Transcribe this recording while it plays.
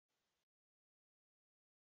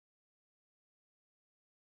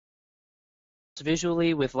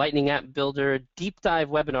visually with Lightning App Builder Deep Dive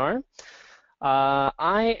webinar.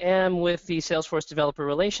 I am with the Salesforce Developer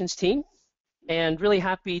Relations team and really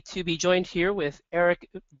happy to be joined here with Eric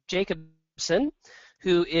Jacobson,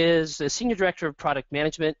 who is the Senior Director of Product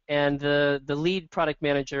Management and the lead product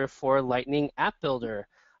manager for Lightning App Builder.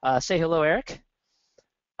 Say hello, Eric.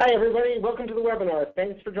 Hi, everybody. Welcome to the webinar.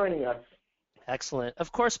 Thanks for joining us. Excellent.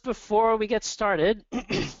 Of course, before we get started,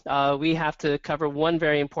 we have to cover one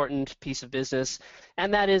very important piece of business,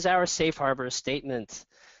 and that is our safe harbor statement.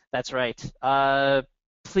 That's right.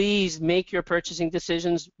 Please make your purchasing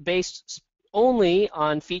decisions based only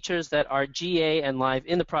on features that are GA and live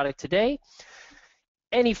in the product today.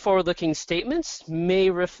 Any forward-looking statements may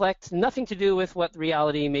reflect nothing to do with what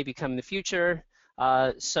reality may become in the future,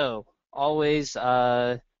 so always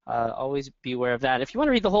be aware of that. If you want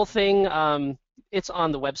to read the whole thing, it's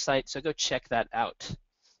on the website, so go check that out.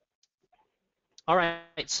 All right,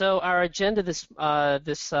 so our agenda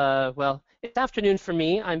well, it's afternoon for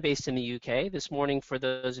me. I'm based in the UK. This morning for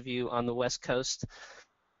those of you on the West Coast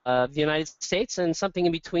of the United States, and something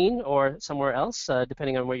in between or somewhere else,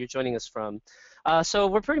 depending on where you're joining us from. So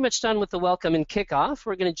we're pretty much done with the welcome and kickoff.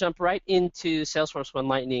 We're going to jump right into Salesforce1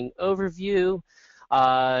 Lightning overview,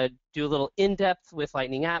 do a little in-depth with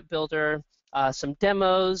Lightning App Builder, some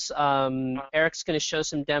demos. Eric's going to show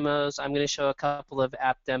some demos. I'm going to show a couple of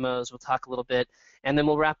app demos. We'll talk a little bit, and then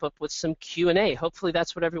we'll wrap up with some Q&A. Hopefully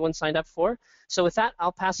that's what everyone signed up for. So with that,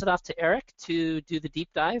 I'll pass it off to Eric to do the deep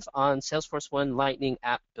dive on Salesforce1 Lightning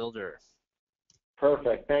App Builder.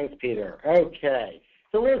 Perfect. Thanks, Peter. Okay.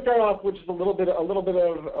 So we're going to start off with just a little bit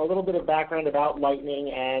of background about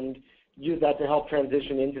Lightning and use that to help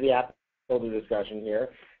transition into the app builder discussion here.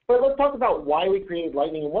 But let's talk about why we created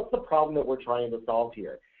Lightning and what's the problem that we're trying to solve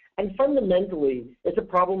here. And fundamentally, it's a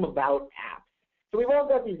problem about apps. So we've all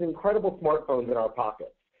got these incredible smartphones in our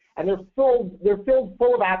pockets, and they're filled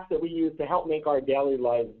full of apps that we use to help make our daily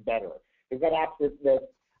lives better. We've got apps that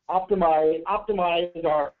optimize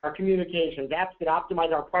our communications, apps that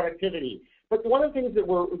optimize our productivity. But one of the things that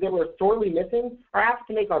we're sorely missing are apps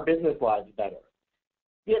to make our business lives better.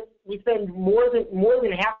 Yet we spend more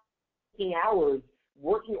than half hours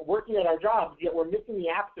working at our jobs, yet we're missing the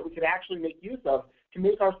apps that we could actually make use of to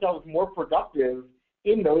make ourselves more productive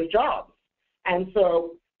in those jobs. And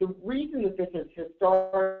so the reason that this is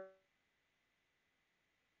historic,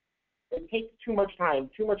 it takes too much time,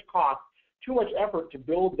 too much cost, too much effort to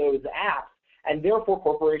build those apps, and therefore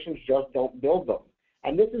corporations just don't build them.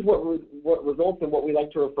 And this is what results in what we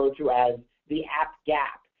like to refer to as the app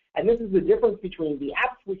gap. And this is the difference between the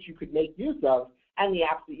apps which you could make use of and the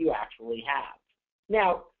apps that you actually have.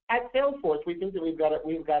 Now, at Salesforce, we think that we've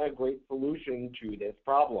got a great solution to this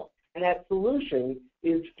problem. And that solution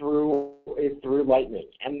is through Lightning.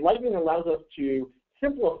 And Lightning allows us to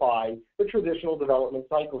simplify the traditional development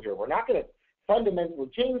cycle here. We're not going to fundamentally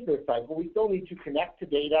change this cycle. We still need to connect to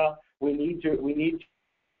data. We need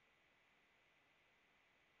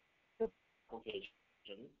applications.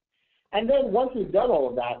 And then once we've done all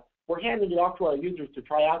of that, we're handing it off to our users to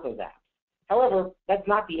try out those apps. However, that's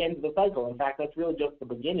not the end of the cycle. In fact, that's really just the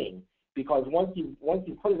beginning, because once you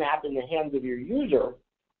put an app in the hands of your user,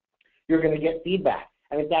 you're going to get feedback.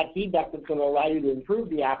 And it's that feedback that's going to allow you to improve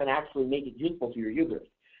the app and actually make it useful to your users.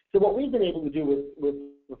 So what we've been able to do with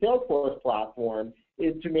the Salesforce platform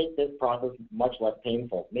is to make this process much less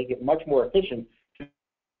painful, make it much more efficient. The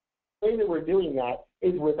way that we're doing that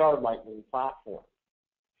is with our Lightning platform.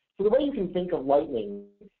 So the way you can think of Lightning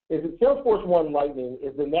is that Salesforce1 Lightning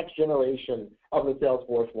is the next generation of the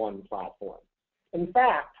Salesforce1 platform. In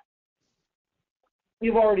fact,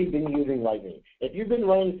 we've already been using Lightning. If you've been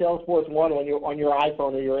running Salesforce1 on your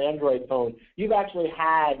iPhone or your Android phone, you've actually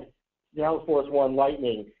had Salesforce1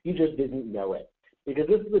 Lightning. You just didn't know it, because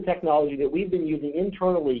this is the technology that we've been using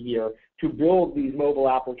internally here to build these mobile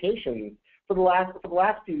applications for the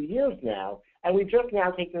last few years now. And we've just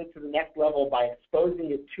now taken it to the next level by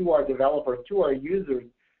exposing it to our developers, to our users,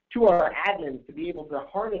 to our admins, to be able to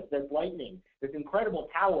harness this Lightning, this incredible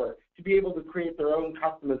power, to be able to create their own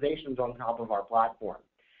customizations on top of our platform.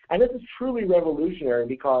 And this is truly revolutionary,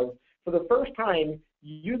 because for the first time,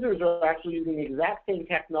 users are actually using the exact same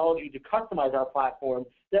technology to customize our platform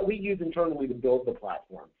that we use internally to build the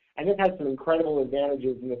platform. And this has some incredible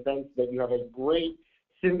advantages in the sense that you have a great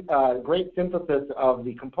synthesis of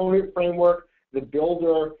the component framework, the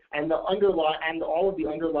builder, and all of the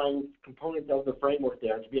underlying components of the framework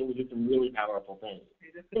there to be able to do some really powerful things.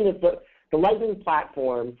 The Lightning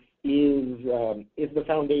platform is the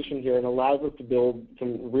foundation here and allows us to build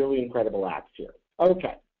some really incredible apps here.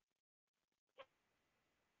 Okay.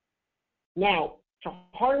 Now, To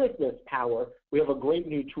harness this power, we have a great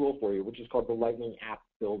new tool for you, which is called the Lightning App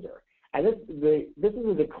Builder. And this is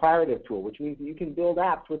a declarative tool, which means that you can build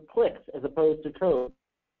apps with clicks as opposed to code.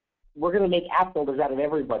 We're going to make app builders out of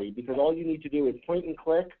everybody because all you need to do is point and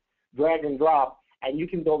click, drag and drop, and you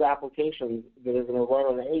can build applications that are going to run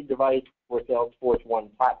on any device where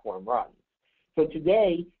Salesforce1 platform runs. So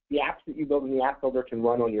today, the apps that you build in the App Builder can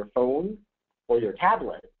run on your phone or your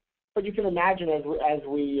tablet. But you can imagine as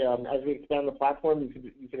we expand the platform,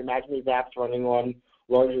 you can imagine these apps running on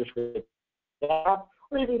larger screens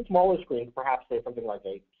or even smaller screens, perhaps say something like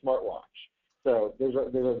a smartwatch. So there's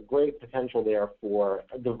a great potential there for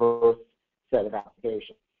a diverse set of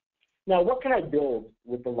applications. Now, what can I build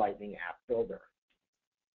with the Lightning App Builder?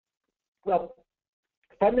 Well,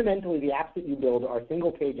 fundamentally, the apps that you build are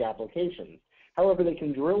single-page applications. However, they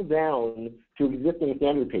can drill down to existing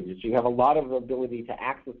standard pages. So you have a lot of ability to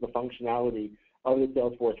access the functionality of the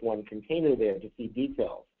Salesforce1 container there to see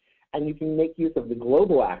details. And you can make use of the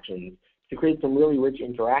global actions to create some really rich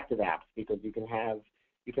interactive apps because you can have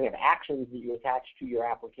actions that you attach to your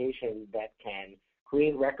application that can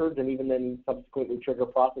create records and even then subsequently trigger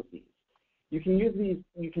processes. You can use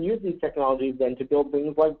these technologies then to build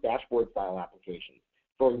things like dashboard-style applications.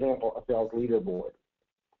 For example, a sales leaderboard.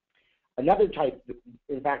 Another type,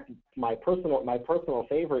 in fact, my personal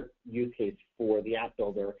favorite use case for the App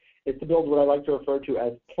Builder is to build what I like to refer to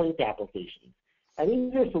as point applications. And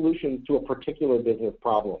these are solutions to a particular business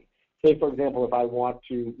problem. Say, for example, if I want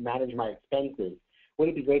to manage my expenses,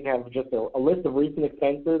 wouldn't it be great to have just a list of recent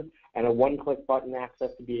expenses and a one-click button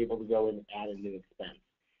access to be able to go and add a new expense?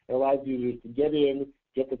 It allows users to get in,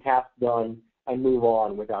 get the task done, and move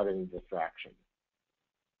on without any distraction.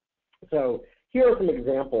 So here are some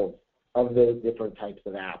examples of those different types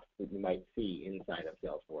of apps that you might see inside of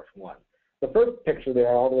Salesforce1. The first picture there,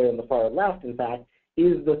 all the way on the far left, in fact,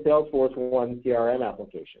 is the Salesforce1 CRM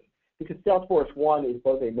application. Because Salesforce1 is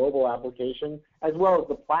both a mobile application as well as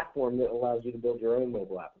the platform that allows you to build your own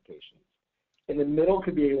mobile applications. In the middle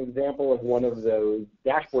could be an example of one of those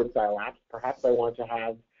dashboard-style apps. Perhaps I want to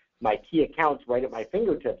have my key accounts right at my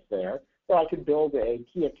fingertips there, so I could build a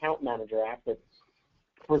key account manager app that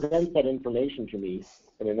presents that information to me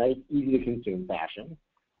in a nice, easy-to-consume fashion.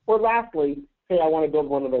 Or lastly, say I want to build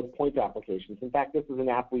one of those point applications. In fact, this is an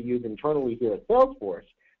app we use internally here at Salesforce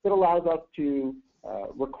that allows us to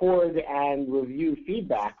record and review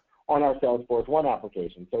feedback on our Salesforce1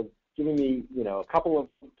 application. So giving me, a couple of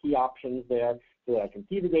key options there so that I can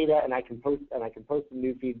see the data and I can post some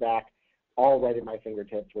new feedback all right at my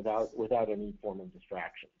fingertips without any form of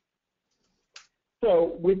distraction.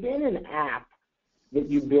 So within an app that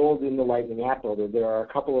you build in the Lightning App Builder, there are a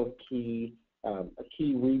couple of key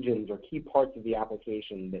regions or key parts of the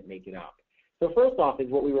application that make it up. So first off is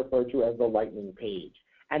what we refer to as the Lightning page.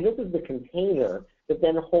 And this is the container that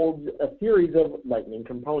then holds a series of Lightning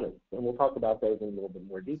components. And we'll talk about those in a little bit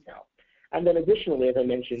more detail. And then additionally, as I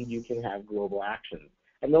mentioned, you can have global actions.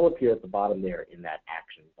 And they'll appear at the bottom there in that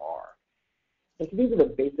action bar. And so these are the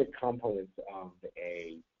basic components of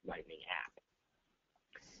a Lightning app.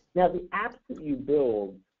 Now, the apps that you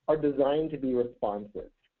build are designed to be responsive.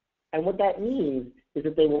 And what that means is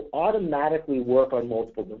that they will automatically work on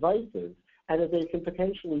multiple devices and that they can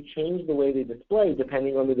potentially change the way they display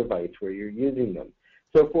depending on the device where you're using them.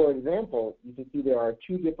 So, for example, you can see there are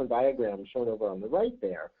two different diagrams shown over on the right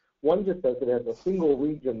there. One just says it has a single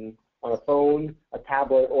region on a phone, a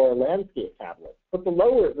tablet, or a landscape tablet. But the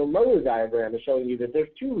lower diagram is showing you that there's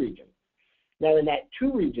two regions. Now, in that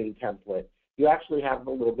two-region template, you actually have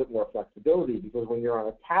a little bit more flexibility because when you're on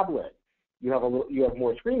a tablet, you have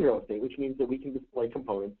more screen real estate, which means that we can display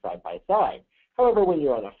components side by side. However, when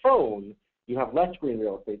you're on a phone, you have less screen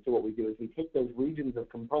real estate. So what we do is we take those regions of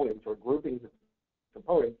components or groupings of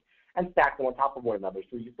components and stack them on top of one another.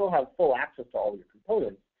 So you still have full access to all your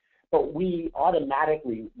components, but we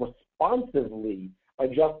automatically, responsively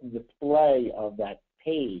adjust the display of that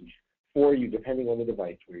page for you depending on the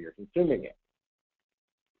device where you're consuming it.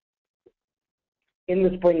 In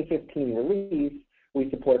the Spring 15 release, we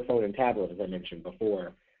support phone and tablet, as I mentioned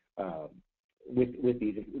before, with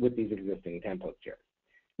these existing templates here.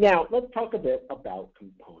 Now, let's talk a bit about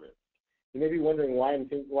components. You may be wondering why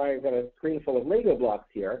I've got a screen full of Lego blocks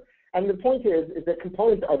here. And the point is that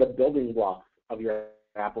components are the building blocks of your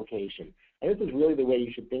application. And this is really the way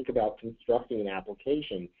you should think about constructing an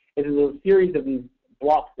application, is a series of these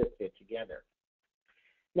blocks that fit together.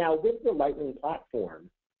 Now, with the Lightning platform,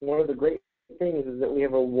 one of the great things is that we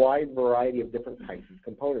have a wide variety of different types of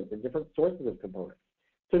components and different sources of components.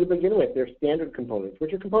 So to begin with, there's standard components,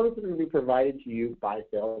 which are components that are going to be provided to you by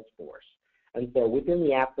Salesforce. And so within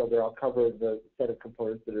the App Builder, I'll cover the set of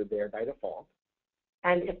components that are there by default.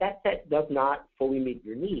 And if that set does not fully meet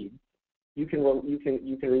your needs, you can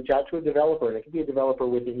reach out to a developer, and it can be a developer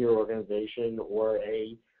within your organization or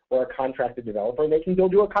a contracted developer, and they can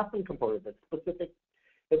build you a custom component that's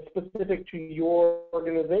specific to your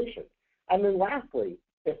organization. And then lastly,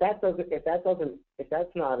 if that's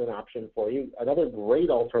not an option for you, another great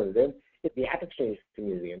alternative is the App Exchange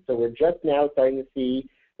community. And so we're just now starting to see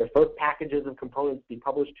the first packages of components be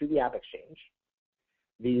published to the App Exchange.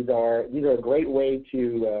 These are a great way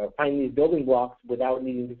to find these building blocks without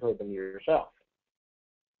needing to code them yourself.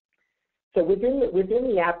 So within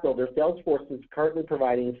the app builder, Salesforce is currently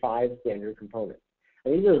providing 5 standard components.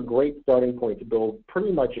 And these are a great starting point to build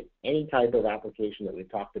pretty much any type of application that we've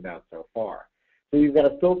talked about so far. So you've got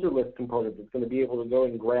a filter list component that's going to be able to go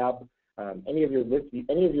and grab any of your list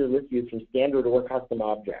views from standard or custom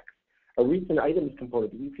objects. A recent items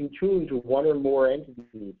component that you can tune to one or more entities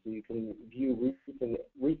so you can view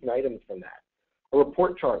recent items from that. A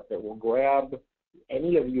report chart that will grab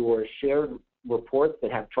any of your shared reports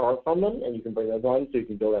that have charts on them, and you can bring those on so you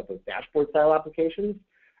can build out those dashboard style applications.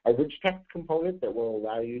 A rich text component that will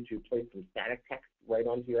allow you to place some static text right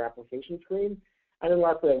onto your application screen. And then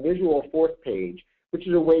lastly, a visual force page, which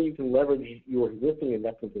is a way you can leverage your existing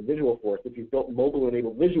investments in visual force. If you've built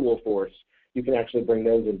mobile-enabled visual force, you can actually bring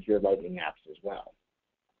those into your Lightning apps as well.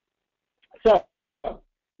 So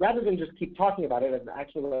rather than just keep talking about it, I'd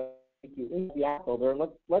actually like to take you into the app builder, and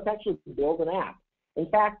let's actually build an app. In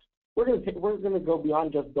fact, we're going to go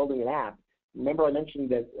beyond just building an app. Remember, I mentioned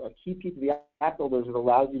that a key piece of the app builder is it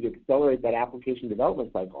allows you to accelerate that application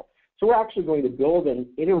development cycle. So we're actually going to build and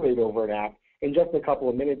iterate over an app in just a couple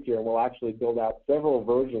of minutes here, and we'll actually build out several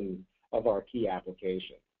versions of our key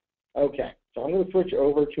application. Okay, so I'm going to switch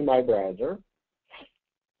over to my browser.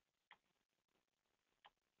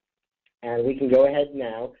 And we can go ahead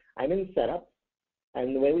now. I'm in Setup.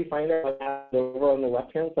 And the way we find our app is over on the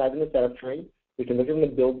left-hand side in the Setup tree. We can look in the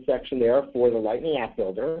Build section there for the Lightning App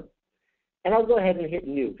Builder. And I'll go ahead and hit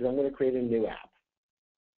New, because I'm going to create a new app.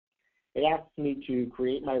 It asks me to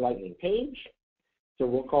create my Lightning page. So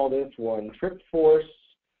we'll call this one TripForce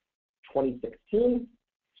 2016.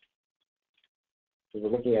 So we're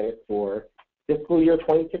looking at it for fiscal year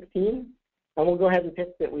 2016. And we'll go ahead and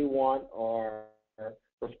pick that we want our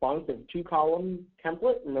responsive 2-column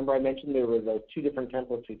template. Remember I mentioned there were those 2 different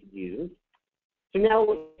templates we could use. So now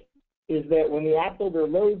is that when the app builder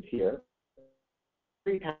loads here,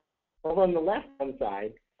 over on the left-hand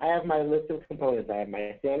side, I have my list of components. I have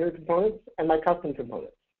my standard components and my custom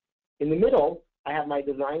components. In the middle, I have my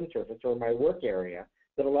design surface or my work area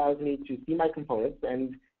that allows me to see my components,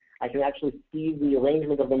 and I can actually see the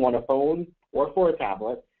arrangement of them on a phone or for a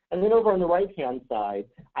tablet. And then over on the right-hand side,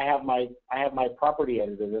 I have my property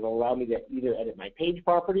editor that will allow me to either edit my page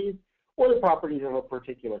properties or the properties of a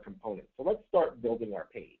particular component. So let's start building our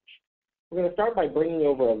page. We're going to start by bringing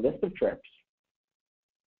over a list of trips.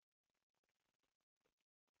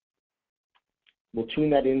 We'll tune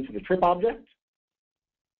that into the trip object.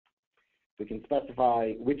 We can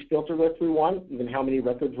specify which filter list we want, even how many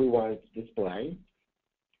records we want it to display.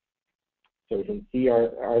 So we can see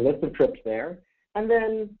our list of trips there. And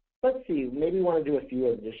then, let's see, maybe we want to do a few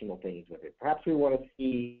additional things with it. Perhaps we want to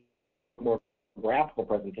see a more graphical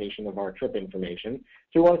presentation of our trip information.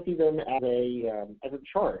 So we want to see them as a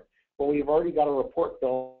chart. Well, we've already got a report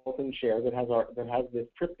built and shared that has this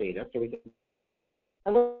trip data, so we can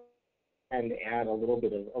and add a little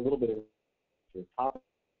bit of to the top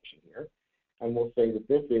here, and we'll say that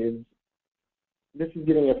this is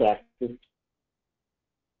giving us access to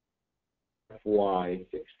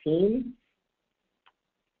FY16.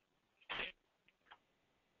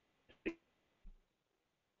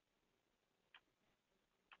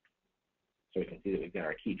 So we can see that we've got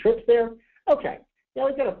our key trips there. Okay, now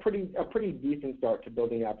we've got a pretty decent start to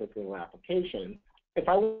building out this little application. If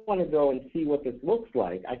I want to go and see what this looks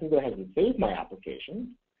like, I can go ahead and save my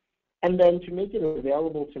application. And then to make it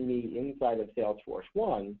available to me inside of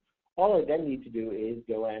Salesforce1, all I then need to do is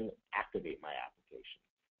go and activate my application.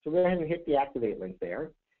 So go ahead and hit the activate link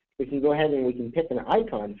there. We can go ahead and we can pick an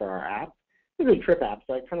icon for our app. This is a trip app,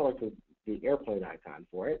 so I kind of like the airplane icon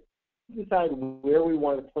for it. We decide where we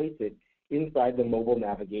want to place it inside the mobile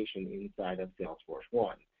navigation inside of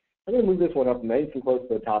Salesforce1. I'm going to move this one up nice and close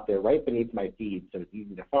to the top there, right beneath my feed, so it's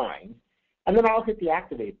easy to find. And then I'll hit the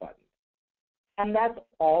Activate button. And that's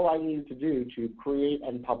all I needed to do to create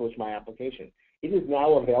and publish my application. It is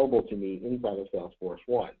now available to me inside of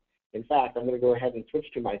Salesforce1. In fact, I'm going to go ahead and switch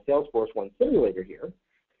to my Salesforce1 simulator here.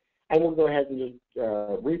 And we'll go ahead and just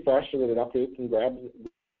refresh so that it updates and grabs.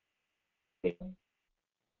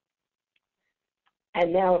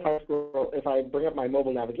 And now if I bring up my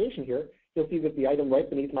mobile navigation here, you'll see that the item right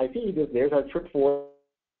beneath my feed is there's our trip for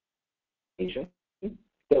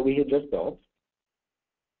that we had just built.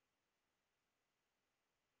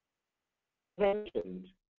 Mentioned,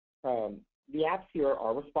 the apps here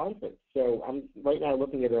are responsive. So I'm right now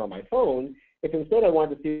looking at it on my phone. If instead I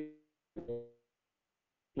wanted to see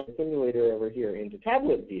my simulator over here into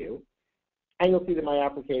tablet view, and you'll see that my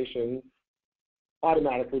application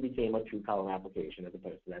automatically became a two-column application as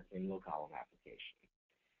opposed to that single-column application.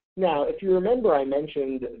 Now, if you remember, I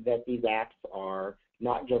mentioned that these apps are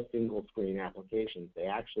not just single-screen applications. They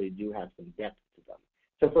actually do have some depth to them.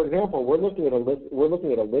 So, for example, we're looking at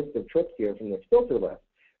a list of trips here from this filter list.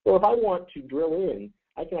 So, if I want to drill in,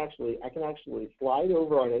 I can actually slide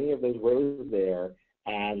over on any of those rows there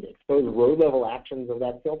and expose row-level actions of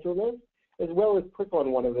that filter list, as well as click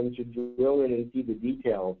on one of them to drill in and see the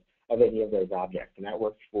details of any of those objects, and that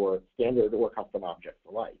works for standard or custom objects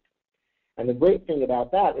alike. And the great thing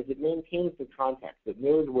about that is it maintains the context. It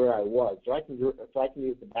knows where I was, so I can use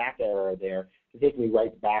the back arrow there to take me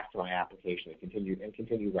right back to my application and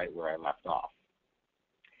continue right where I left off.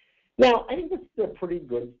 Now, I think this is a pretty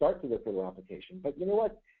good start to this little application, but you know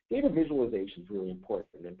what? Data visualization is really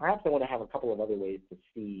important, and perhaps I want to have a couple of other ways to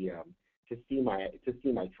see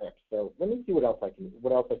my trips. So let me see what else I can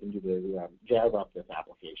do to jazz up this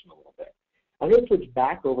application a little bit. I'm going to switch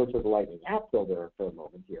back over to the Lightning App Builder for a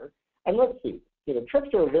moment here, and let's see. Trips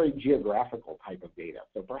are a very geographical type of data.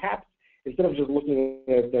 So perhaps instead of just looking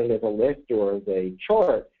at them as a list or as a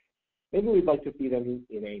chart, maybe we'd like to see them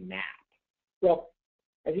in a map. Well,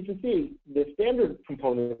 as you can see, the standard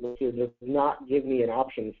component here does not give me an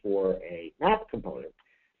option for a map component.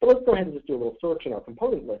 So let's go ahead and just do a little search in our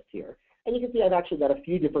component list here. And you can see I've actually got a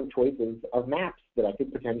few different choices of maps that I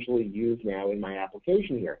could potentially use now in my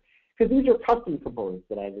application here. Because these are custom components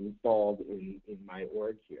that I've installed in my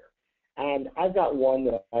org here. And I've got one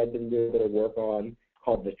that I've been doing a bit of work on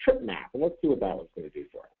called the trip map. And let's see what that one's going to do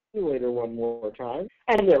for us. Simulator one more time.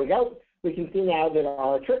 And there we go. We can see now that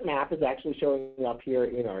our trip map is actually showing up here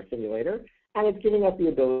in our simulator. And it's giving us the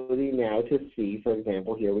ability now to see, for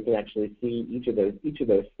example, here we can actually see each of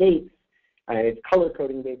those states. And it's color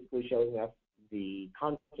coding, basically showing us the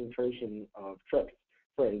concentration of trips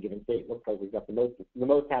for any given state. Looks like we've got the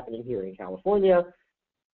most happening here in California,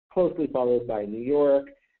 closely followed by New York,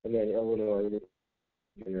 and then Illinois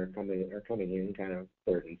are coming in kind of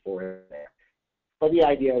third and fourth there. But the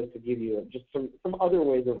idea is to give you just some other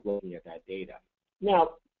ways of looking at that data. Now,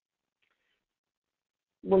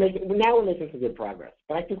 we're making some good progress,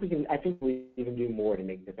 but I think we even do more to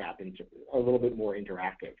make this app a little bit more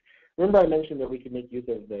interactive. Remember, I mentioned that we could make use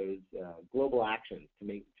of those global actions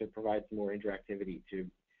to provide some more interactivity, to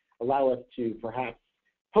allow us to perhaps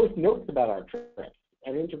post notes about our trips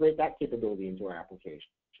and integrate that capability into our application.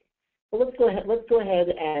 So let's go ahead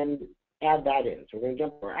and add that in. So we're going to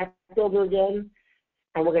jump to our app builder again,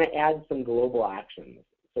 and we're going to add some global actions.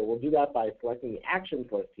 So we'll do that by selecting the actions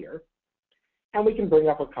list here, and we can bring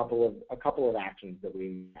up a couple of actions that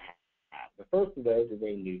we have. The first of those is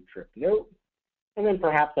a new trip note. And then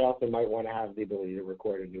perhaps I also might want to have the ability to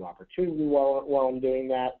record a new opportunity while I'm doing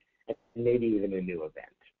that, and maybe even a new event.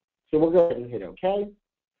 So we'll go ahead and hit OK.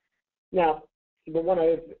 Now, the one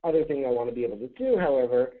other thing I want to be able to do,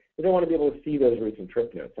 however, is I want to be able to see those recent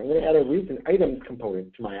trip notes. I'm going to add a recent items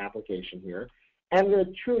component to my application here, and I'm going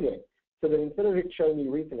to tune it so that instead of it showing me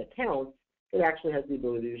recent accounts, it actually has the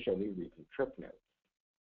ability to show me recent trip notes.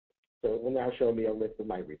 So it will now show me a list of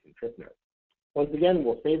my recent trip notes. Once again,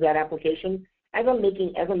 we'll save that application. As I'm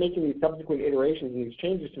making these subsequent iterations and these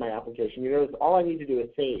changes to my application, you notice all I need to do is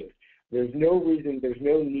save. There's no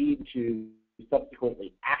need to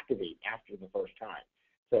subsequently activate after the first time.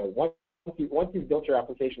 So once you've built your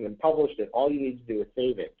application and published it, all you need to do is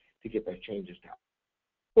save it to get those changes done.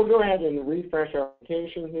 We'll go ahead and refresh our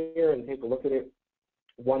application here and take a look at it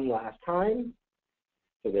one last time.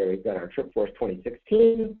 So there we've got our TripForce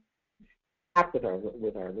 2016 app with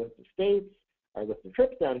our list of states, our list of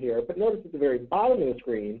trips down here, but notice at the very bottom of the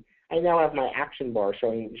screen, I now have my action bar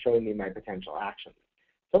showing me my potential actions.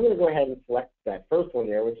 So I'm going to go ahead and select that first one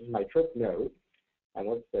there, which is my trip note, and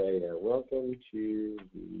let's say, welcome to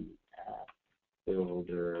the App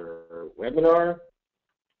Builder webinar.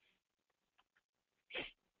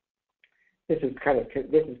 This is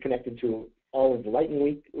connected to all of the Lightning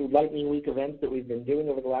Week events that we've been doing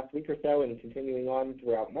over the last week or so and continuing on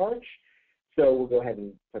throughout March. So we'll go ahead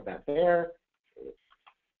and put that there.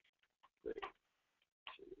 Great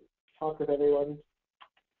to talk with everyone.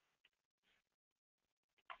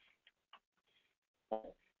 So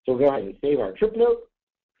we'll go ahead and save our trip note.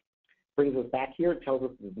 brings us back here. It tells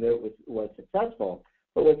us the note was successful.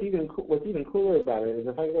 But what's even cooler about it is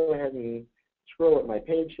if I go ahead and scroll up my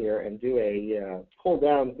page here and do a pull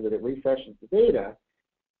down so that it refreshes the data,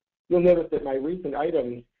 you'll notice that my recent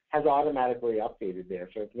items has automatically updated there.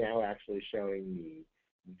 So it's now actually showing me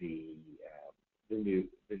the new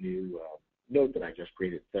note that I just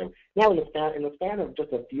created. So now in the span of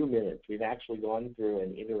just a few minutes, we've actually gone through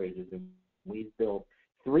and iterated, and we've built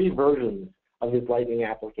 3 versions of this Lightning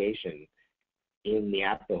application in the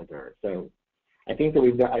app builder. So I think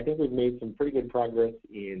we've made some pretty good progress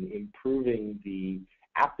in improving the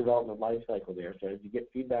app development lifecycle there. So as you get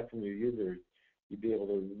feedback from your users, you'll be able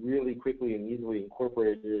to really quickly and easily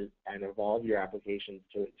incorporate it and evolve your applications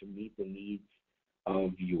to meet the needs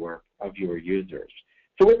of your users.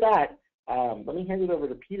 So with that, let me hand it over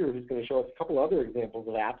to Peter, who's going to show us a couple other examples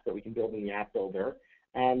of apps that we can build in the app builder,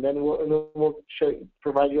 and then we'll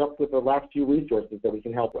provide you up with the last few resources that we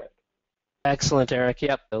can help with. Excellent, Eric.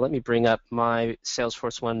 Yep. So let me bring up my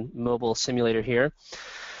Salesforce1 Mobile Simulator here.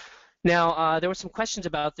 Now, there were some questions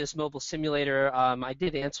about this mobile simulator. I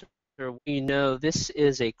did answer. You know, this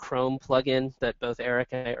is a Chrome plugin that both Eric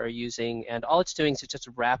and I are using, and all it's doing is it's just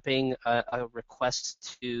wrapping a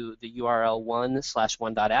request to the URL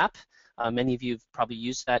 1/1.app. Many of you have probably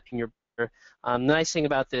used that in your browser. The nice thing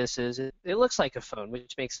about this is it looks like a phone,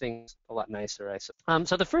 which makes things a lot nicer, I suppose.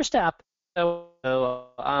 So the first app,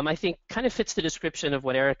 I think, kind of fits the description of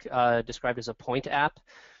what Eric described as a point app.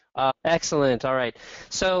 Excellent. All right.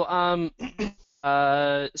 So,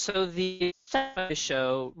 so the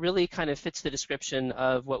show really kind of fits the description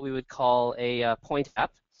of what we would call a point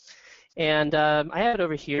app, and I have it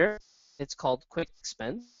over here. It's called Quick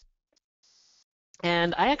Expense,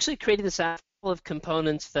 and I actually created this app full of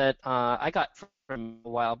components that I got from a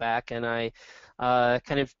while back, and I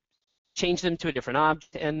kind of changed them to a different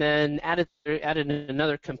object, and then added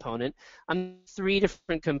another component. 3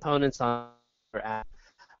 different components on our app.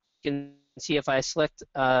 You can see if I select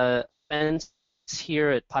expense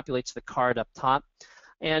here, it populates the card up top.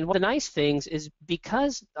 And one of the nice things is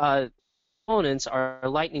because components are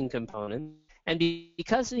Lightning components, and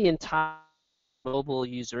because the entire mobile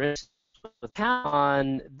user is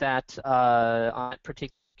on that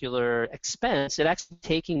particular expense, it actually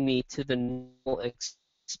taking me to the normal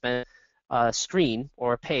expense screen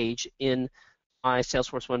or page in my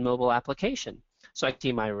Salesforce1 mobile application. So I can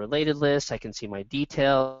see my related list, I can see my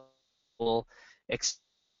details.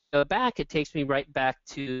 Go back, it takes me right back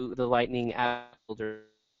to the Lightning app builder.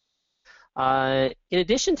 In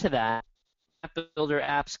addition to that, app builder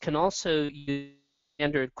apps can also use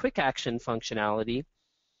standard quick action functionality.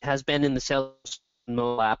 It has been in the Salesforce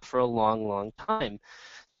mobile app for a long, long time.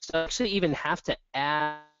 So I actually even have to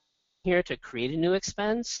add here to create a new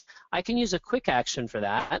expense. I can use a quick action for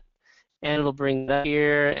that, and it'll bring that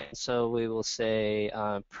here. And so we will say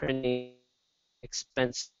printing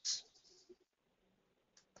expense,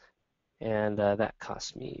 and that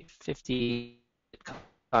cost me 50. It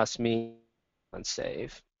cost me on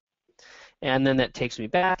save, and then that takes me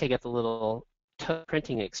back. I get the little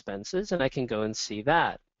printing expenses, and I can go and see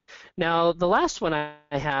that. Now, the last one I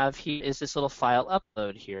have here is this little file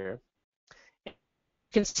upload here. You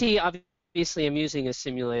can see, obviously, I'm using a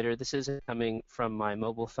simulator. This isn't coming from my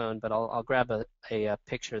mobile phone, but I'll grab a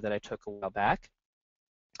picture that I took a while back,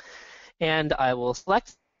 and I will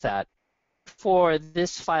select that. For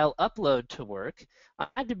this file upload to work, I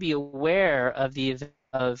had to be aware of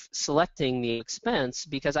of selecting the expense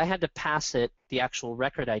because I had to pass it the actual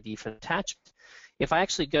record ID for the attachment. If I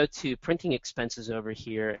actually go to printing expenses over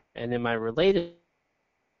here, and in my related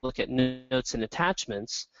look at notes and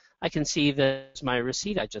attachments, I can see that's my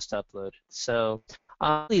receipt I just uploaded. So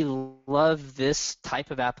I really love this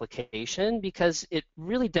type of application because it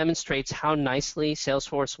really demonstrates how nicely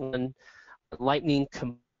Salesforce1 Lightning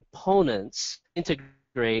components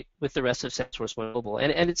integrate with the rest of Salesforce1 Mobile.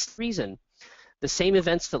 And it's the reason. The same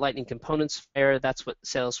events that Lightning components fire, that's what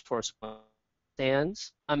Salesforce1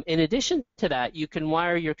 stands. In addition to that, you can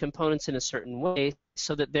wire your components in a certain way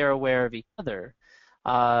so that they're aware of each other.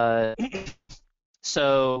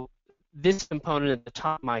 So this component at the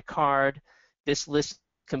top of my card, this list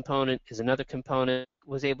component is another component,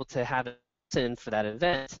 was able to have it in for that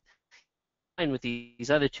event, and with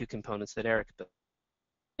these other 2 components that Eric built.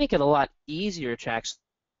 Make it a lot easier to actually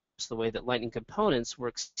use the way that Lightning components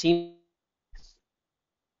work seamlessly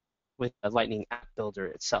with the Lightning app builder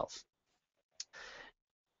itself.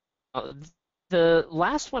 The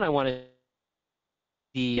last one I wanted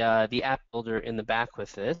the app builder in the back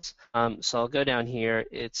with this. So I'll go down here.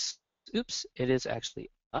 It is actually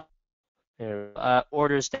up there.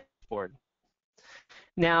 Orders dashboard.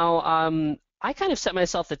 Now I kind of set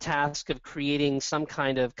myself the task of creating some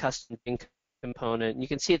kind of custom component. You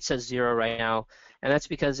can see it says 0 right now, and that's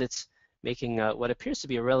because it's making what appears to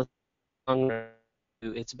be a relatively long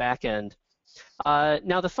to its back end.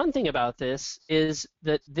 Now, the fun thing about this is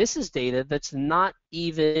that this is data that's not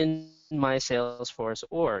even in my Salesforce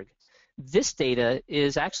org. This data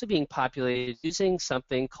is actually being populated using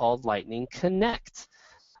something called Lightning Connect.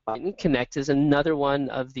 Lightning Connect is another one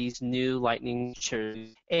of these new Lightning features.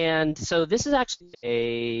 And so this is actually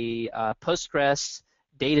a Postgres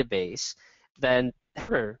database that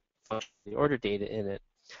has the order data in it.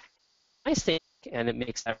 I think, and it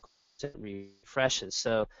makes that refreshes.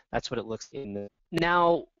 So that's what it looks like.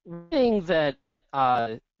 Now, one thing that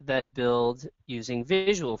that build using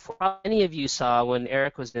Visual, many of you saw when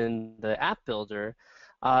Eric was in the app builder,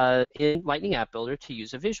 in Lightning App Builder to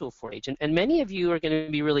use a Visual Force page. And many of you are going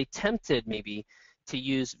to be really tempted maybe to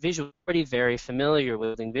use Visual, already very familiar with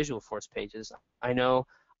building Visual Force pages. I know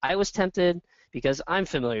I was tempted because I'm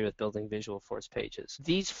familiar with building Visual Force pages.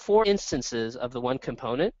 These 4 instances of the one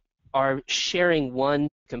component are sharing one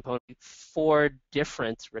component, 4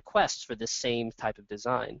 different requests for the same type of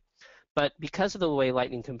design. But because of the way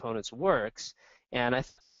Lightning Components works, and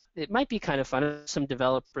it might be kind of fun, some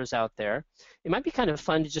developers out there, it might be kind of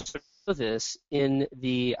fun to just show this in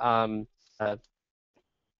the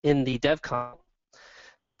dev console.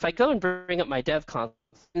 If I go and bring up my dev console,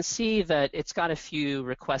 you can see that it's got a few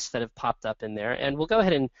requests that have popped up in there, and we'll go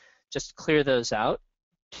ahead and just clear those out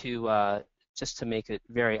to just to make it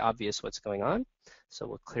very obvious what's going on. So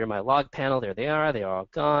we'll clear my log panel. There they are all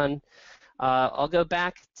gone. I'll go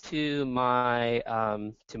back to my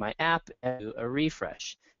app and do a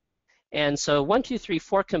refresh. And so 1, 2, 3,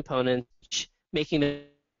 4 components, making an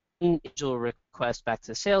individual request back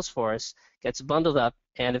to Salesforce, gets bundled up,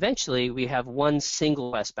 and eventually we have one single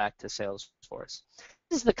request back to Salesforce.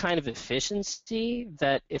 This is the kind of efficiency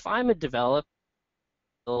that if I'm a developer,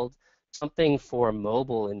 build something for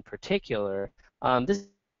mobile in particular, this is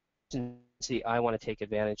efficiency I want to take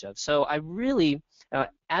advantage of. So I really,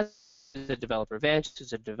 as a developer,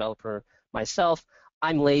 as a developer myself,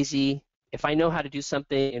 I'm lazy. If I know how to do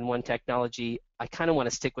something in one technology, I kind of want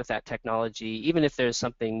to stick with that technology, even if there's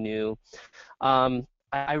something new.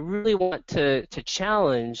 I really want to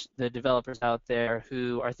challenge the developers out there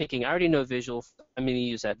who are thinking, I already know Visual, I'm going to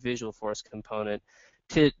use that Visual Force component,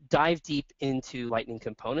 to dive deep into Lightning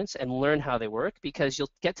components and learn how they work, because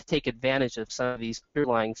you'll get to take advantage of some of these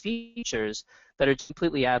underlying features that are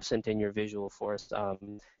completely absent in your Visual Force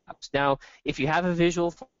apps. Now, if you have a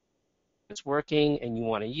Visual Force that's working and you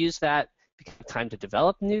want to use that, because you have time to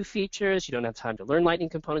develop new features, you don't have time to learn Lightning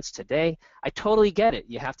components today, I totally get it.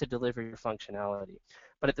 You have to deliver your functionality.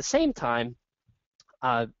 But at the same time,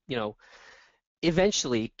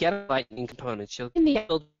 eventually get Lightning components. In the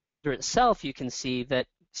builder itself, you can see that,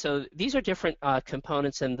 so these are different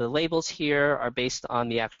components, and the labels here are based on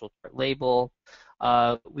the actual label.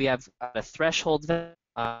 We have a threshold, so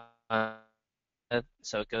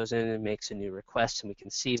it goes in and makes a new request, and we can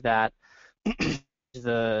see that.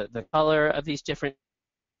 The color of these different,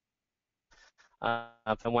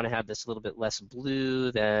 if I want to have this a little bit less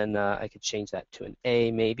blue, then I could change that to an A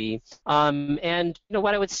maybe. And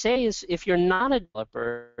what I would say is, if you're not a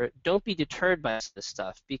developer, don't be deterred by this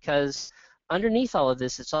stuff, because underneath all of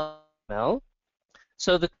this, it's all HTML.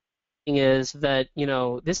 So the thing is that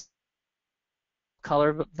this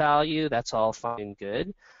color value, that's all fine and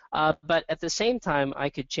good. But at the same time, I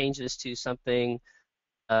could change this to something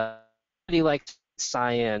like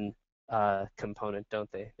cyan component,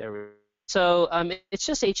 don't they? There we go. So it's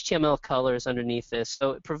just HTML colors underneath this.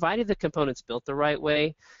 So provided the component's built the right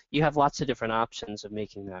way, you have lots of different options of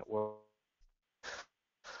making that work.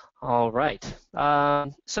 All right.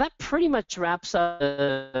 So that pretty much wraps up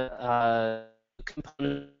the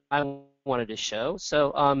component I wanted to show.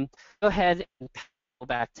 So go ahead and go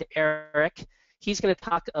back to Eric. He's going to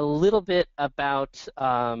talk a little bit about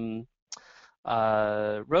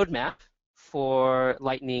roadmap for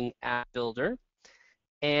Lightning App Builder,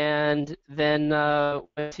 and then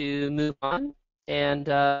to move on and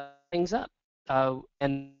things up,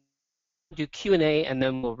 and do Q&A, and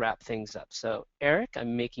then we'll wrap things up. So Eric,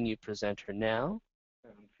 I'm making you presenter now.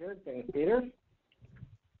 Good. Thanks, Peter.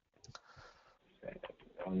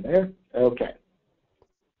 On there. Okay.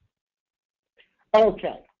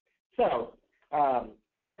 Okay. So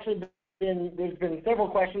actually, there's been several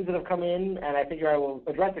questions that have come in, and I figure I will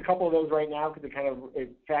address a couple of those right now, because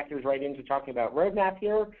it factors right into talking about roadmap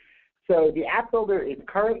here. So the App Builder is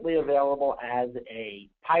currently available as a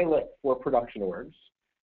pilot for production orgs,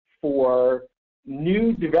 for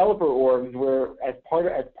new developer orgs, where as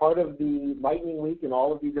part of the Lightning Week and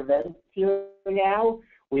all of these events here now,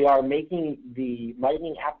 we are making the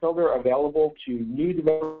Lightning App Builder available to new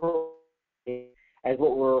developers as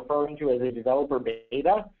what we're referring to as a developer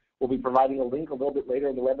beta. We'll be providing a link a little bit later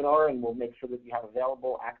in the webinar, and we'll make sure that you have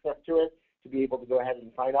available access to it to be able to go ahead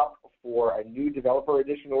and sign up for a new developer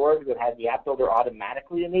edition org that has the App Builder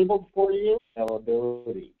automatically enabled for you.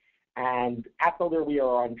 Availability. And App Builder, we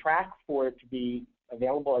are on track for it to be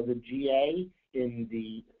available as a GA in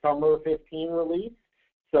the summer 15 release.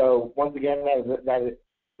 So once again, that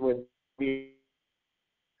would be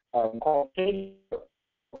qualification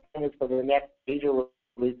for the next major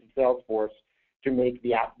release of Salesforce to make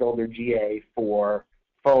the App Builder GA for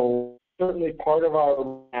phone. Certainly part of our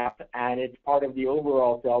roadmap, and it's part of the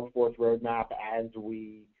overall Salesforce roadmap as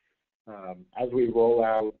we roll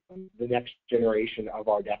out the next generation of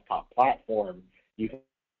our desktop platform. You can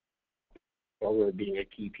being a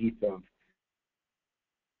key piece of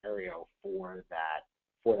scenario for that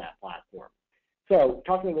platform. So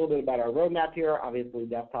talking a little bit about our roadmap here, obviously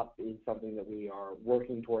desktop is something that we are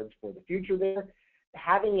working towards for the future there.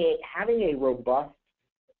 Having a robust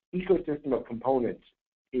ecosystem of components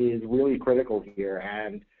is really critical here,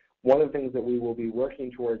 and one of the things that we will be working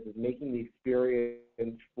towards is making the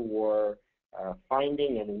experience for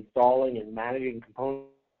finding and installing and managing components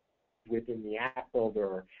within the App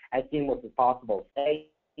Builder as seamless as possible.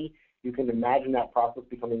 You can imagine that process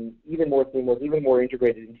becoming even more seamless, even more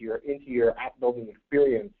integrated into your app building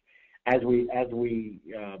experience as we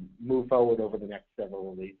move forward over the next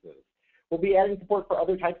several releases. We'll be adding support for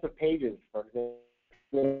other types of pages, for example,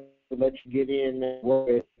 to let you get in and work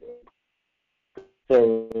with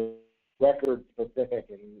so record specific,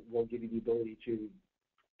 and we'll give you the ability to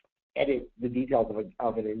edit the details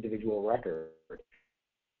of an individual record.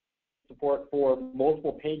 Support for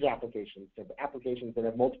multiple page applications, so applications that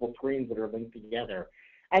have multiple screens that are linked together,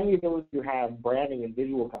 and the ability to have branding and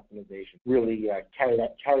visual customization really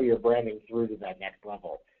carry your branding through to that next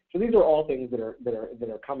level. So these are all things that are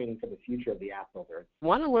coming to the future of the App Builder.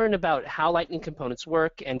 Want to learn about how Lightning components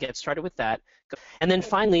work and get started with that. And then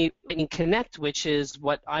finally, Lightning Connect, which is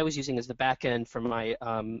what I was using as the back end for my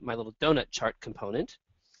my little donut chart component.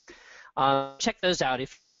 Check those out.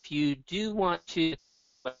 If you do want to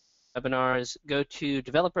webinars, go to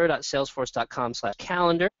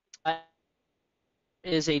developer.salesforce.com/calendar.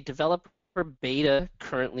 Is a developer beta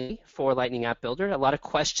currently for Lightning App Builder. A lot of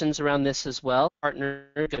questions around this as well. Partner,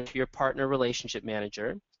 go to your partner relationship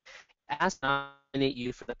manager. Ask to nominate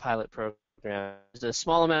you for the pilot program. There's a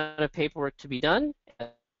small amount of paperwork to be done.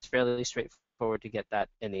 It's fairly straightforward to get that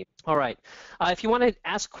enabled. All right. If you want to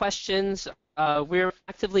ask questions, we're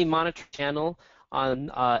actively monitoring the channel on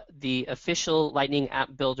the official Lightning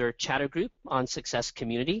App Builder chatter group on Success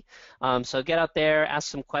Community. So get out there, ask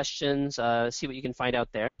some questions, see what you can find out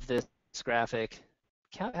there. This graphic,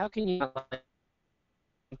 how can you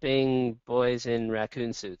jumping boys in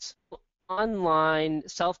raccoon suits? Online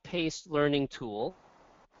self-paced learning tool,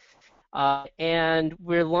 and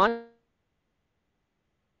we're launching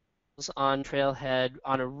on Trailhead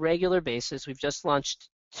on a regular basis. We've just launched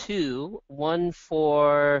two, one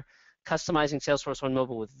for customizing Salesforce1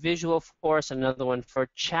 Mobile with Visualforce, and another one for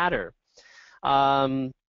Chatter.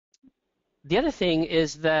 The other thing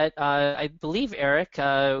is that I believe, Eric,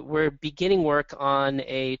 we're beginning work on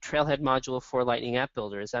a Trailhead module for Lightning App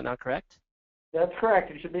Builder. Is that not correct? That's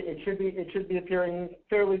correct. It should be appearing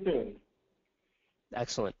fairly soon.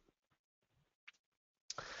 Excellent.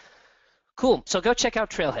 Cool. So go check out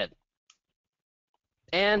Trailhead.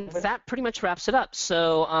 And that pretty much wraps it up.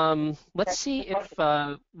 So let's see if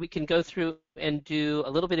we can go through and do a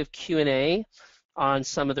little bit of Q&A on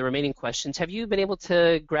some of the remaining questions. Have you been able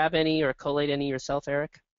to grab any or collate any yourself,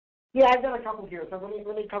 Eric? Yeah, I've done a couple here. So let me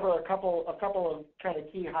cover a couple of kind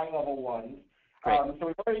of key high-level ones. So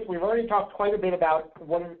we've already talked quite a bit about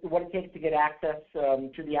what it takes to get access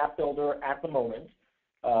to the App Builder at the moment.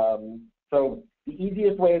 So the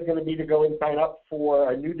easiest way is going to be to go and sign up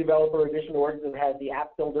for a new developer edition org that has the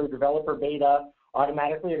App Builder developer beta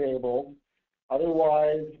automatically enabled.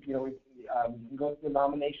 Otherwise, you can go through the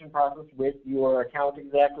nomination process with your account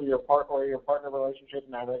exec or your partner relationship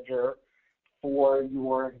manager for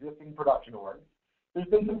your existing production org. There's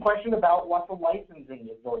been some question about what the licensing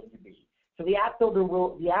is going to be. So the App Builder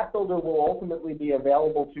will ultimately be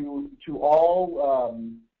available to all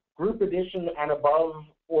group edition and above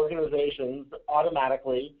organizations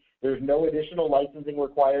automatically. There's no additional licensing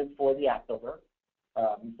required for the App Builder.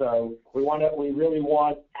 So we really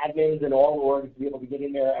want admins in all orgs to be able to get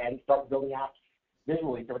in there and start building apps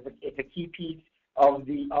visually. So it's a key piece of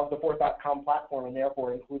the Force.com platform and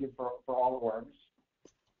therefore included for all orgs.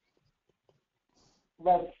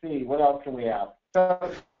 Let's see, what else can we have?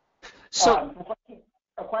 So,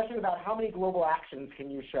 a question about how many global actions can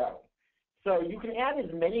you show. So you can add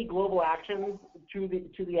as many global actions to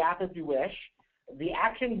the app as you wish. The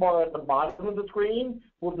action bar at the bottom of the screen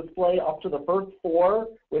will display up to the first 4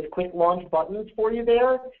 with quick launch buttons for you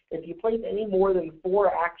there. If you place any more than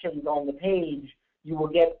 4 actions on the page, you will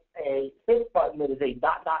get a 5th button that is a ...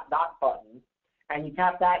 button, and you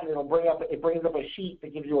tap that and it brings up a sheet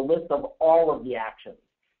that gives you a list of all of the actions.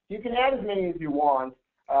 You can add as many as you want.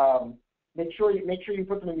 Make sure you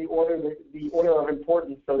put them in the order of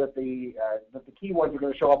importance so that the key ones are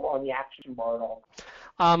going to show up on the action bar at all.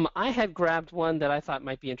 I had grabbed one that I thought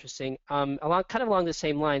might be interesting. Kind of along the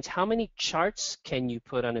same lines. How many charts can you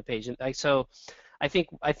put on a page? So, I think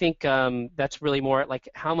that's really more like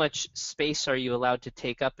how much space are you allowed to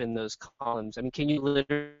take up in those columns? I mean, can you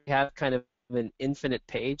literally have kind of an infinite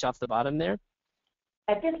page off the bottom there?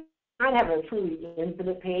 At this point, I have a truly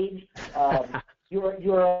infinite page.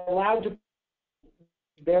 You're allowed to.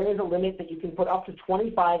 There is a limit that you can put up to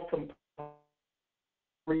 25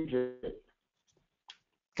 regions.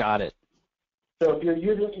 Got it. So if you're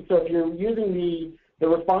using the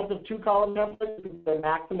responsive 2-column template, the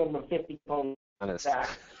maximum of 50 columns. Honest.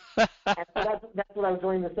 And so that's what I was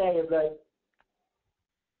going to say is that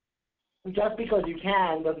just because you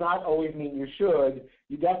can does not always mean you should.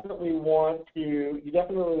 You definitely want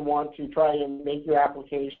to try and make your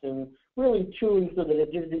application really tuned so that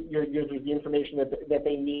it gives your users the information that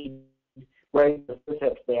they need, right? The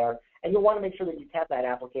tips there, and you'll want to make sure that you test that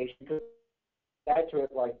application because add to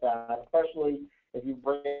it like that, especially if you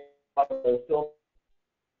bring up the still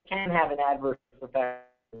can have an adverse effect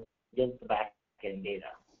against the back-end data.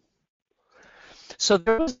 So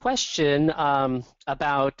there was a question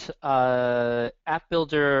about App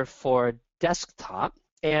Builder for desktop,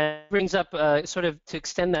 and it brings up sort of to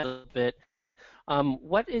extend that a little bit.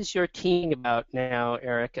 What is your team about now,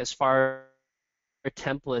 Eric, as far as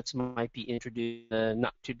templates might be introduced in the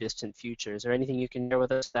not too distant future? Is there anything you can share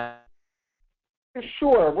with us that?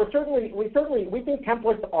 Sure. We think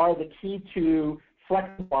templates are the key to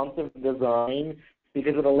flexible responsive design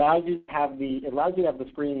because it allows you to have the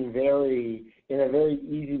screen in a very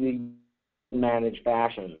easily managed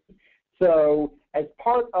fashion. So as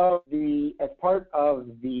part of the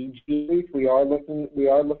release, we are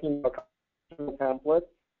looking for templates.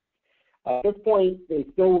 At this point, they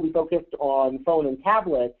still will be focused on phone and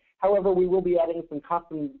tablet. However, we will be adding some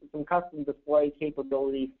custom display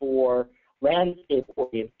capability for landscape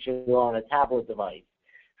orientation on a tablet device.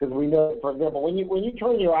 Because we know, for example, when you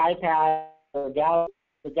turn your iPad or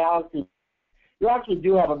the Galaxy, you actually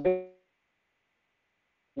do have a big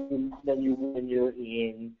than you when you're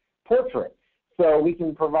in portrait. So we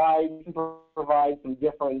can provide some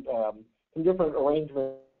different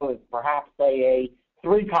arrangements, perhaps say a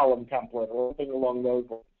 3-column template or something along those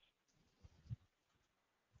lines.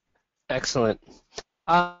 Excellent.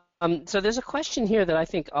 So there's a question here that I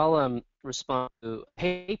think I'll respond to.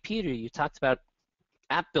 Hey, Peter, you talked about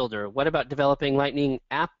App Builder. What about developing Lightning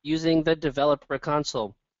app using the developer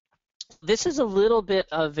console? This is a little bit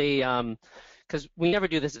of a, because we never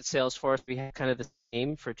do this at Salesforce. We have kind of the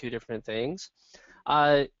same for 2 different things.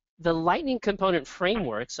 The Lightning Component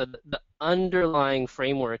Framework, so the underlying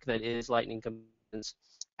framework that is Lightning Components,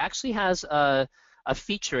 actually has a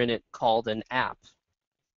feature in it called an app.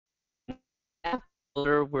 App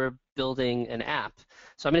Builder, we're building an app.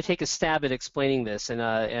 So I'm going to take a stab at explaining this, and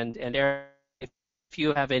Eric, if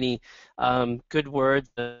you have any good words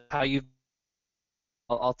how you,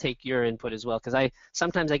 I'll take your input as well, because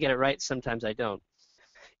sometimes I get it right, sometimes I don't.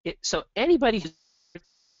 So anybody who's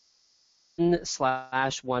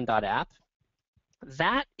 /1.app,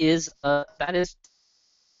 that is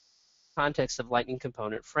context of Lightning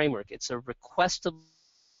Component Framework. It's a requestable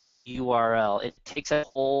URL. It takes a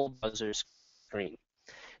whole browser screen.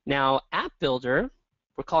 Now, App Builder,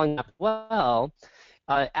 we're calling App Well.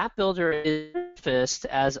 App Builder is surfaced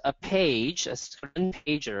as a page, a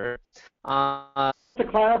one-pager. To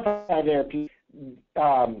clarify there, Pete,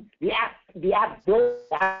 the app build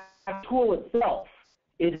tool itself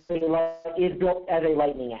is built as a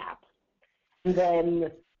Lightning app. And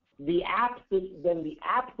then the apps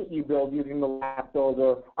that you build using the App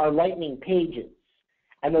Builder are Lightning pages.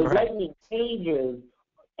 And those Lightning pages,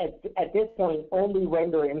 at this point, only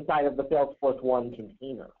render inside of the Salesforce1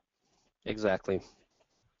 container. Exactly.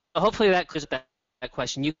 Hopefully that clears up that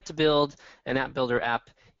question. You get to build an App Builder app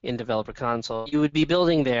in Developer Console. You would be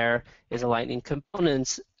building there is a Lightning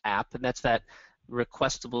Components app, and that's that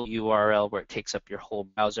requestable URL where it takes up your whole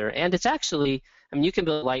browser. And it's actually, I mean, you can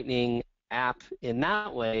build a Lightning app in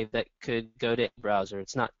that way that could go to any browser.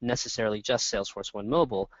 It's not necessarily just Salesforce1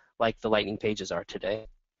 Mobile like the Lightning pages are today.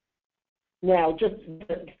 Now, just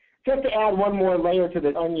to add one more layer to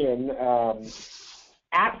the onion,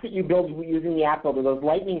 apps that you build using the App Builder, those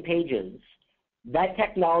Lightning pages, that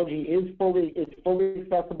technology is fully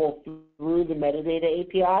accessible through the metadata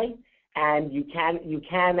API, and you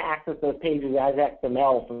can access those pages as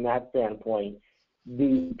XML from that standpoint.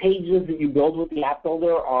 The pages that you build with the App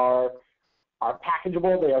Builder are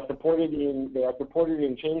packageable. They are supported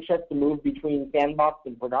in change sets to move between sandbox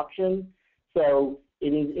and production. So it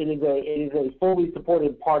is a fully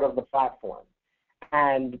supported part of the platform.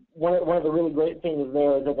 And one of the really great things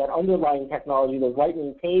there is that underlying technology, those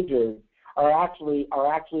Lightning pages, are actually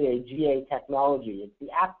a GA technology. It's the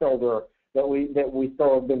App Builder that we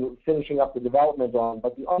still have been finishing up the development on,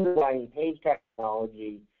 but the underlying page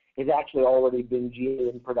technology has actually already been GA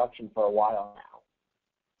in production for a while now.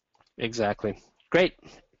 Exactly. Great.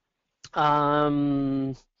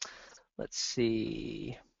 Let's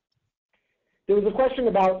see. There was a question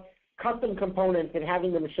about custom components and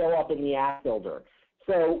having them show up in the App Builder.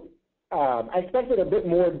 So I expect that a bit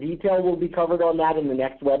more detail will be covered on that in the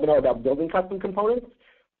next webinar about building custom components.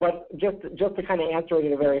 But just to kind of answer it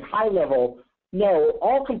at a very high level, no,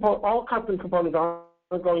 all custom components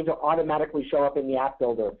aren't going to automatically show up in the App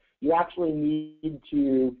Builder. You actually need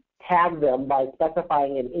to tag them by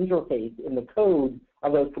specifying an interface in the code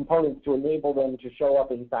of those components to enable them to show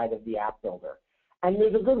up inside of the App Builder. And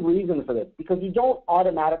there's a good reason for this, because you don't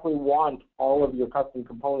automatically want all of your custom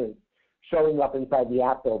components showing up inside the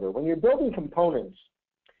App Builder. When you're building components,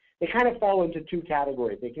 they kind of fall into two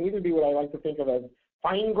categories. They can either be what I like to think of as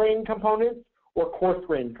fine-grained components or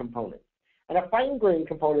coarse-grained components. And a fine-grained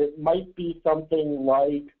component might be something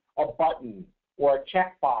like a button or a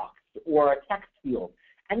checkbox or a text field.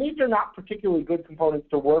 And these are not particularly good components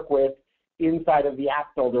to work with inside of the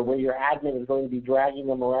App Builder, where your admin is going to be dragging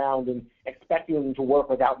them around and expecting them to work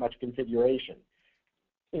without much configuration.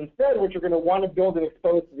 Instead, what you're going to want to build and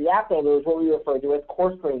expose to the App Builder is what we refer to as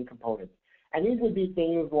coarse-grained components. And these would be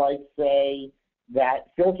things like, say, that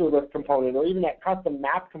filter list component or even that custom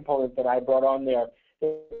map component that I brought on there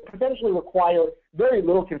that potentially require very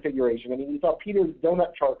little configuration. I mean, you saw Peter's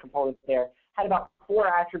donut chart component there had about 4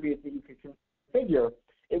 attributes that you could configure.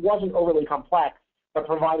 It wasn't overly complex, but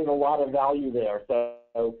provided a lot of value there. So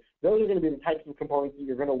those are going to be the types of components that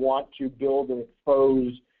you're going to want to build and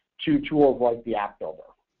expose to tools like the App Builder.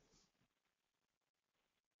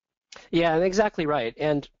 Yeah, exactly right.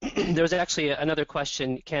 And there's actually another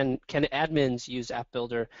question, can admins use App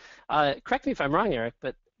Builder? Correct me if I'm wrong, Eric,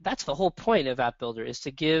 but that's the whole point of App Builder, is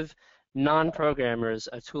to give non-programmers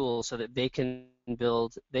a tool so that they can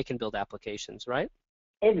build applications, right?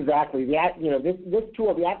 Exactly. This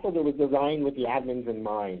tool, the App Builder, was designed with the admins in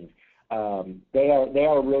mind. They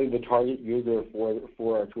are really the target user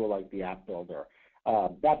for a tool like the App Builder.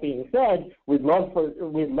 That being said, we'd love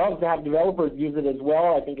to have developers use it as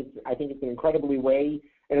well. I think it's an incredible way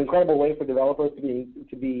for developers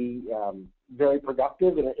to be very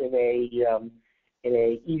productive in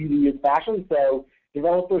a easy to use fashion. So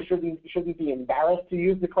developers shouldn't be embarrassed to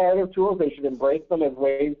use the collaborative tools. They should embrace them as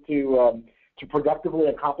ways to productively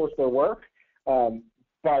accomplish their work.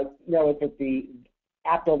 But know that the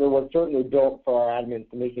App Builder was certainly built for our admins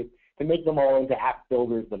to make them all into app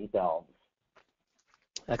builders themselves.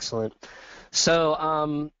 Excellent.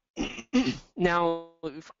 So now,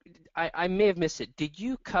 I may have missed it. Did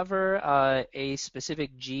you cover a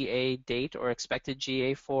specific GA date or expected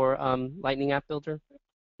GA for Lightning App Builder?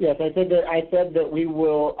 Yes, I said that we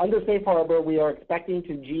will, under Safe Harbor, we are expecting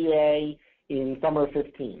to GA in summer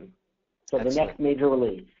 15. So Excellent. The next major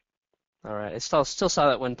release. All right. I still saw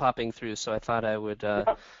that one popping through, so I thought I would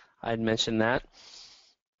I'd mention that.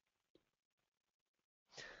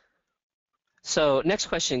 So next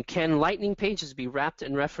question, can Lightning pages be wrapped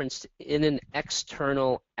and referenced in an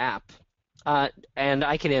external app? And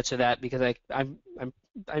I can answer that because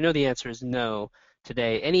I know the answer is no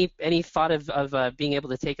today. Any thought of being able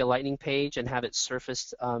to take a Lightning page and have it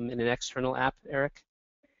surfaced in an external app, Eric?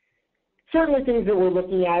 Certainly things that we're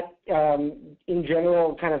looking at in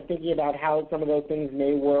general, kind of thinking about how some of those things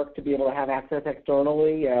may work to be able to have access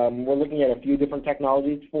externally. We're looking at a few different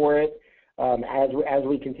technologies for it. As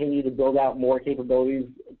we continue to build out more capabilities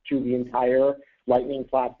to the entire Lightning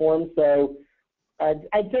platform. So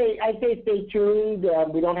I'd say stay tuned.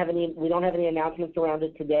 We don't have any announcements around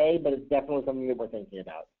it today, but it's definitely something that we're thinking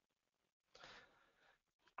about.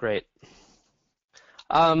 Great.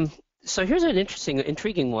 So here's an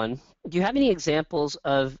intriguing one. Do you have any examples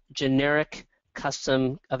of generic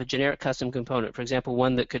a generic custom component. For example,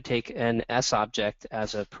 one that could take an S object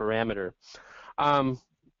as a parameter. Um,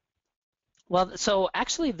 well, so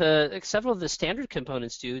actually, several of the standard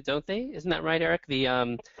components do, don't they? Isn't that right, Eric?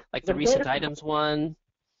 Like the The recent standard, items one.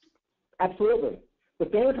 absolutely. The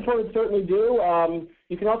standard components certainly do.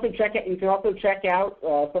 You can also check it. You can also check out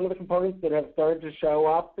some of the components that have started to show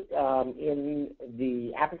up in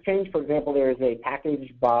the App Exchange. For example, there is a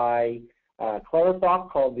package by Clarisoft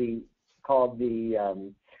called the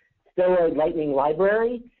Steroid Lightning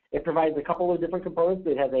Library. It provides a couple of different components.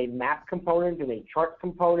 It has a map component and a chart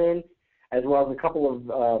component, as well as a couple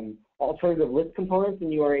of alternative list components,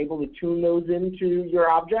 and you are able to tune those into your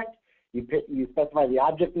object. You specify the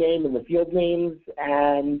object name and the field names,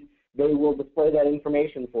 and they will display that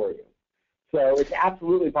information for you. So it's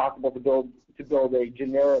absolutely possible to build a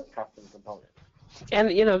generic custom component.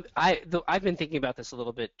 And I've been thinking about this a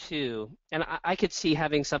little bit too, and I could see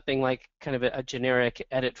having something like kind of a generic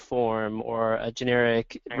edit form or a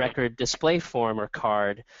generic record display form or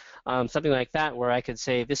card, something like that, where I could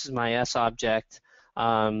say this is my S object,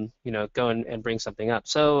 go and bring something up.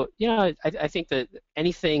 So I think that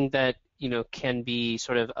anything that can be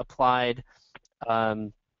sort of applied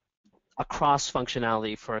across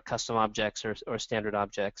functionality for custom objects or standard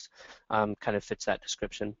objects kind of fits that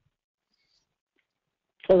description.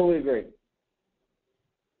 Totally agree.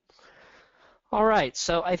 All right,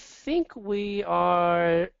 so I think we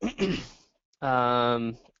are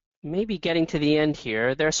maybe getting to the end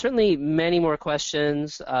here. There are certainly many more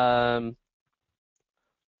questions. Can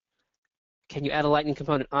you add a Lightning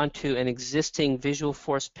component onto an existing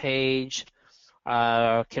Visualforce page?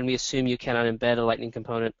 Can we assume you cannot embed a Lightning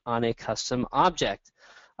component on a custom object?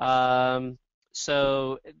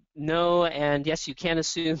 So no, and yes, you can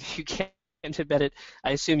assume you can embed it.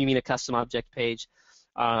 I assume you mean a custom object page.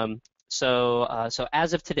 So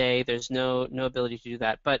as of today, there's no ability to do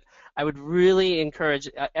that. But I would really encourage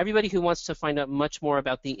everybody who wants to find out much more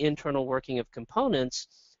about the internal working of components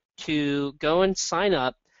to go and sign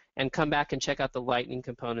up and come back and check out the Lightning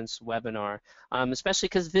Components webinar, especially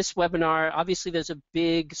because this webinar, obviously there's a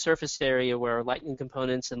big surface area where Lightning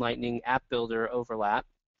Components and Lightning App Builder overlap,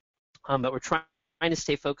 but we're trying to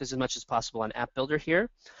stay focused as much as possible on App Builder here.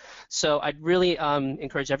 So I'd really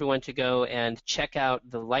encourage everyone to go and check out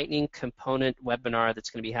the Lightning Component webinar that's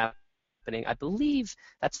going to be happening. I believe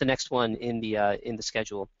that's the next one in the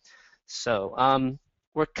schedule. So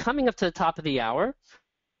we're coming up to the top of the hour.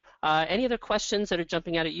 Any other questions that are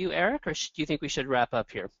jumping out at you, Eric, or do you think we should wrap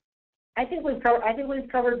up here? I think we've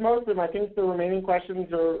covered most of them. I think the remaining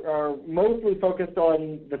questions are mostly focused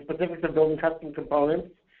on the specifics of building custom components.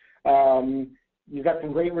 You've got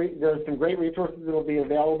there's some great resources that will be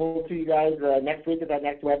available to you guys next week at that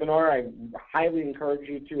next webinar. I highly encourage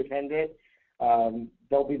you to attend it.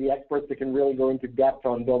 They'll be the experts that can really go into depth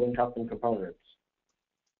on building custom components.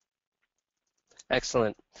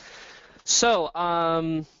 Excellent. So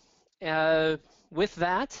with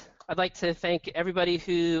that, I'd like to thank everybody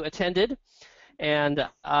who attended, and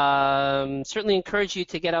certainly encourage you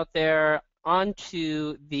to get out there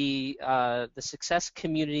onto the Success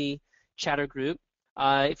Community Chatter group.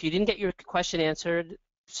 If you didn't get your question answered,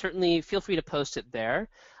 certainly feel free to post it there.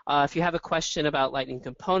 If you have a question about Lightning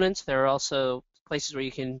Components, there are also places where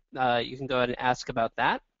you can go ahead and ask about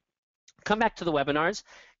that. Come back to the webinars,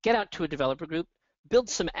 get out to a developer group, build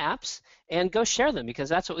some apps, and go share them, because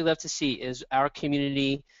that's what we love to see, is our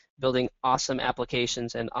community building awesome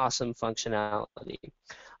applications and awesome functionality.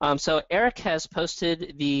 So Eric has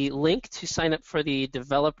posted the link to sign up for the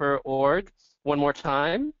developer org one more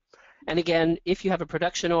time. And again, if you have a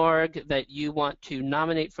production org that you want to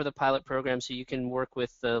nominate for the pilot program so you can work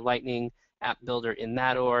with the Lightning App Builder in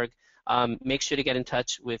that org, make sure to get in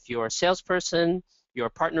touch with your salesperson, your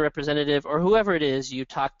partner representative, or whoever it is you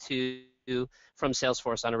talk to from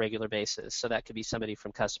Salesforce on a regular basis. So that could be somebody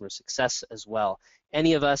from customer success as well.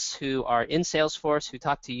 Any of us who are in Salesforce who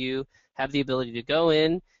talk to you have the ability to go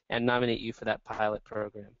in and nominate you for that pilot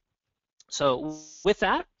program. So with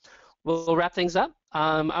that, we'll wrap things up.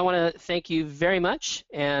 I want to thank you very much,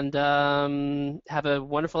 and have a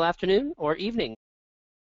wonderful afternoon or evening.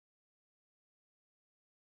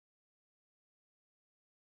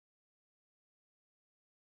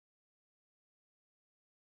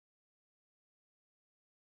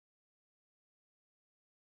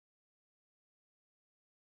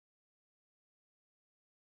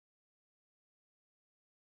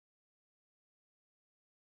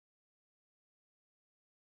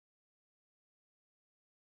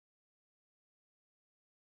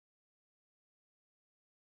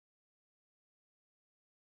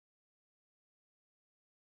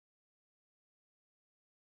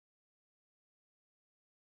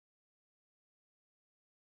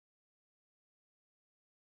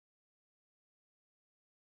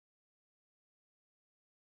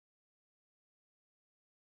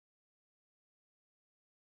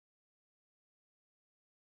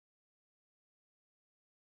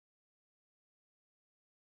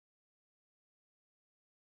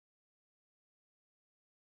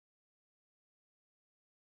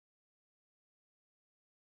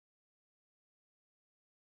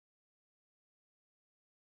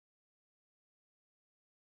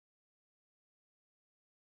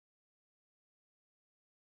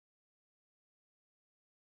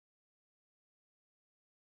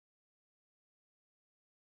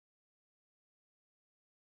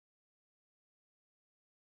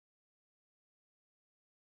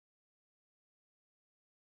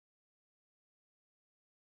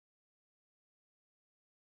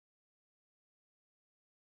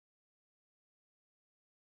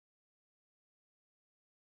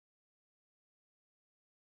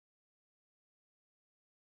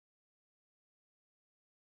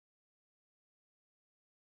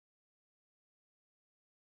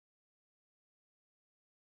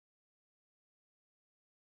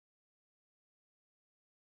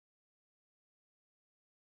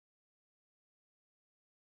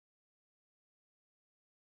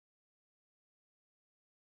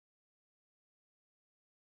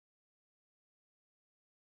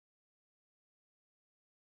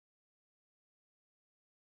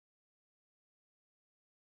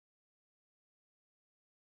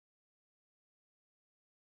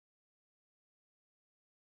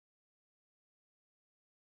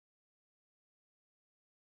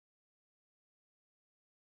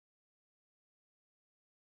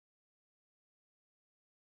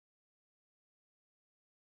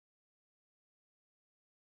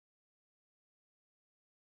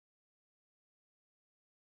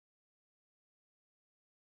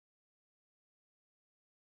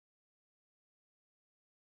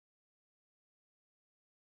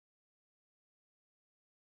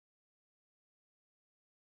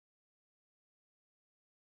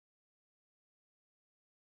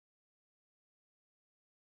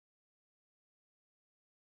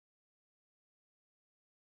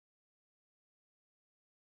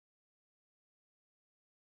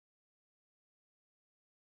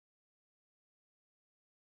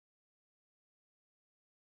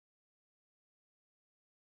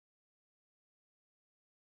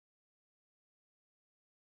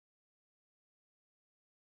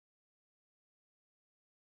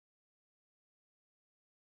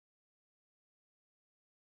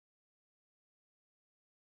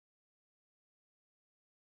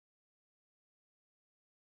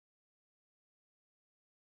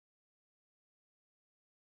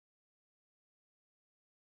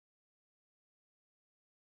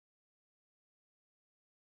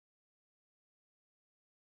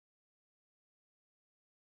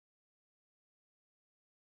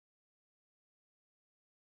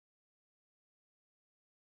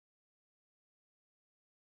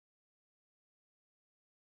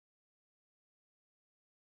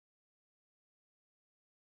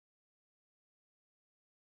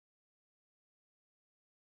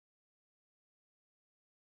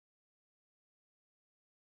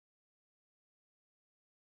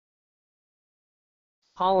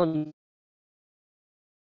 column